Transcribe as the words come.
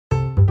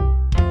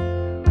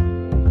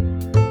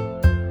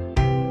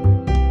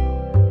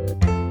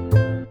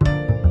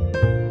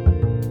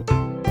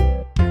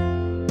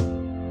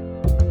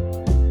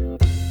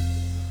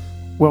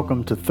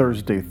Welcome to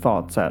Thursday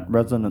Thoughts at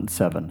Resonance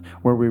 7,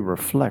 where we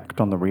reflect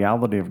on the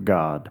reality of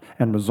God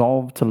and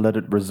resolve to let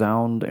it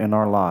resound in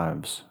our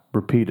lives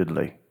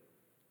repeatedly.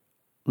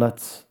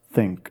 Let's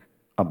think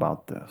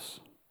about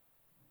this.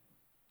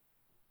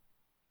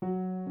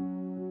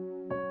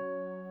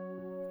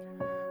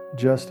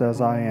 Just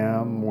as I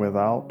am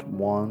without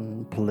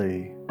one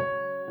plea.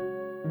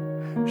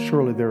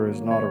 Surely there is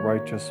not a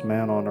righteous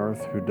man on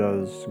earth who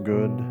does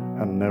good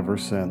and never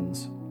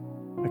sins.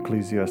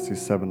 Ecclesiastes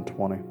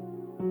 7:20.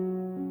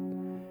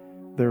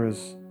 There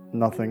is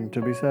nothing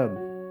to be said,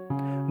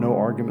 no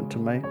argument to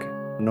make,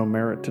 no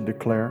merit to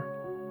declare.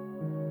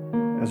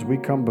 As we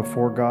come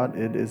before God,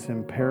 it is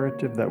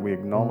imperative that we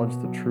acknowledge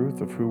the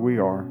truth of who we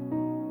are,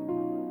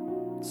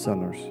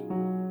 sinners.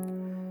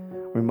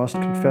 We must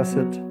confess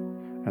it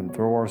and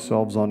throw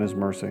ourselves on His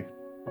mercy.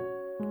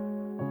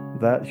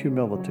 That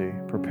humility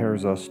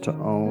prepares us to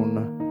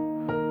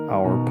own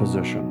our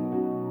position.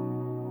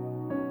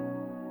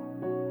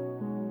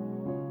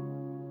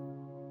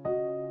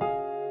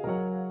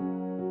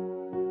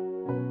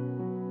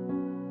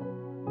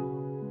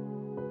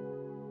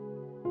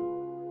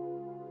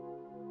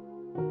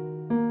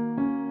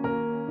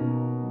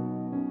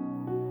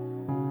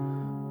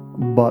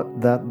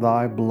 But that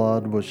thy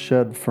blood was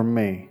shed for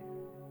me.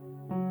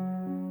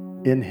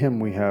 In Him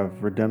we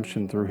have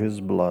redemption through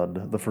His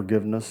blood, the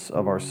forgiveness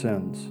of our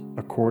sins,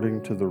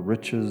 according to the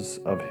riches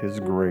of His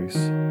grace.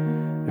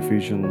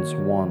 Ephesians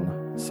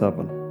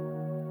 1:7.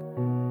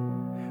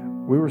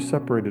 We were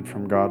separated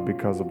from God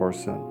because of our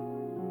sin,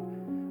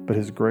 but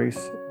His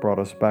grace brought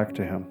us back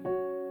to Him.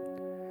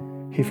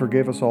 He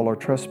forgave us all our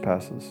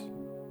trespasses.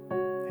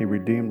 He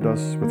redeemed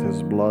us with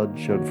His blood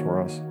shed for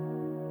us.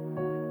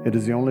 It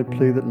is the only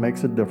plea that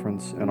makes a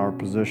difference in our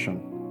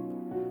position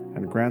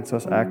and grants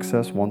us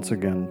access once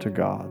again to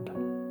God.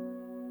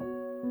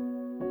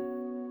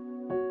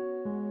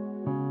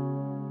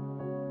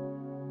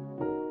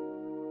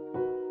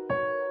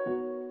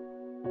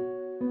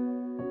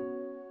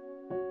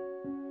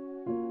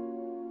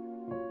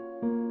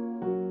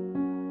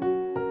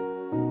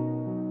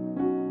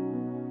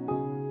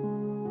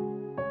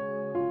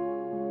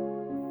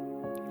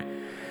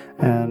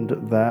 And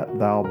that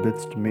thou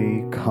bidst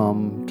me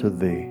come to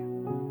thee.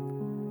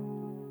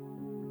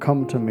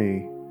 Come to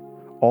me,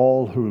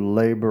 all who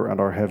labor and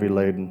are heavy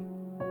laden,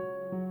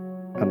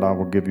 and I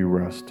will give you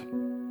rest.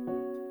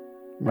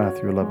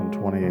 Matthew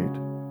 11:28.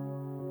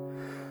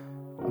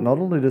 Not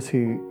only does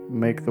He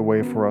make the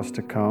way for us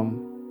to come,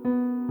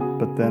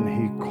 but then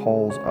He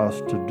calls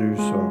us to do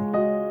so.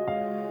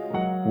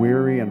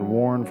 Weary and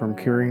worn from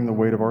carrying the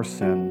weight of our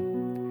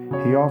sin,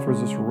 He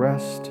offers us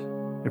rest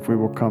if we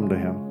will come to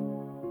Him.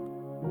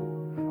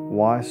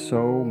 Why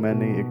so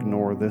many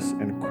ignore this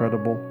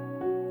incredible,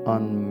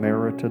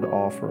 unmerited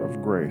offer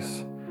of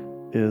grace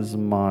is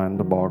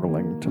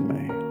mind-boggling to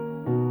me.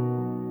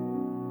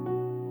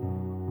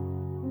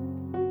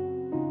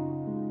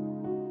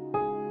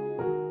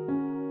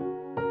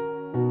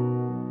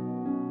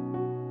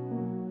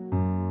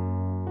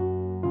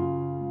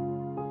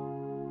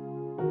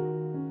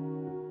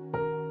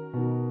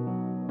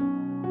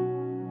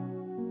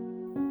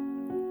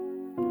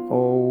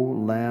 O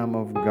Lamb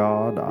of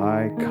God,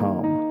 I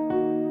come.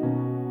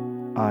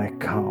 I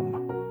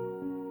come.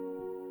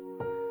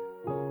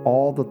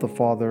 All that the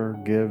Father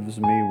gives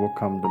me will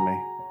come to me,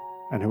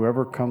 and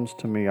whoever comes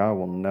to me I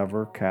will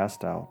never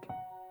cast out.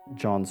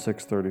 John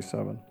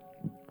 6:37.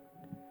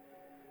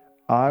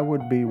 I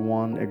would be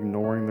one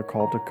ignoring the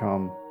call to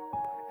come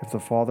if the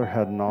Father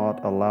had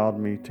not allowed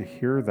me to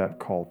hear that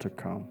call to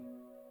come.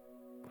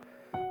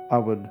 I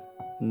would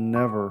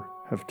never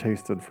have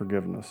tasted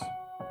forgiveness.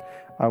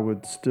 I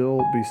would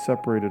still be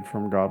separated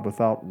from God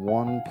without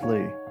one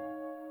plea.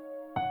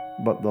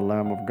 But the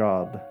Lamb of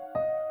God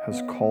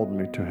has called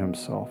me to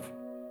Himself.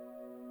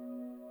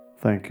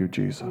 Thank you,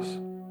 Jesus.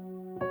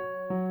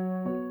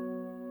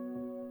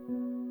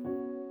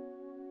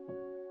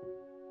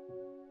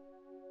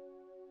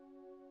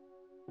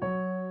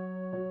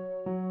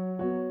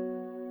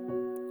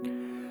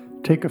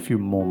 Take a few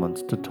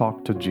moments to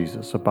talk to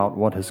Jesus about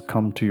what has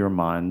come to your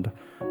mind,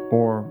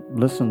 or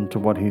listen to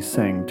what He's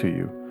saying to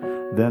you.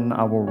 Then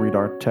I will read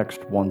our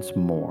text once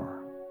more.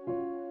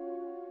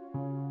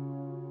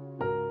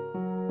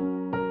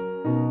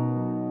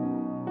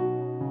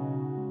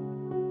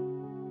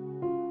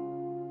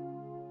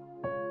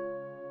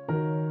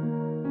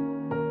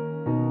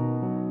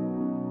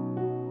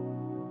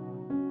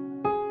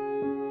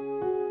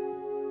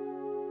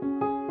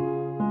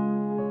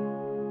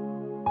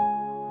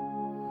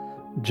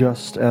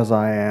 Just as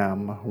I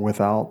am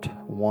without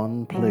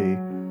one plea,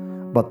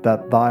 but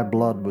that thy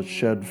blood was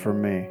shed for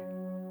me,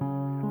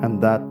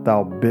 and that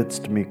thou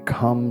bidst me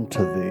come to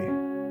thee.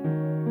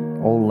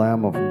 O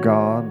Lamb of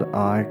God,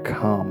 I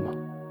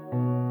come.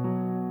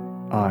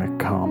 I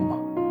come.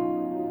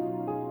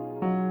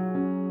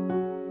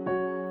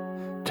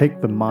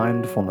 Take the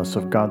mindfulness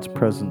of God's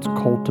presence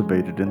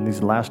cultivated in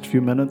these last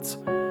few minutes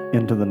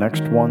into the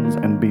next ones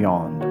and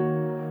beyond.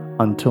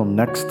 Until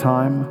next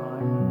time,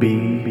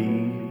 be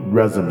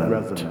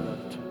resonant.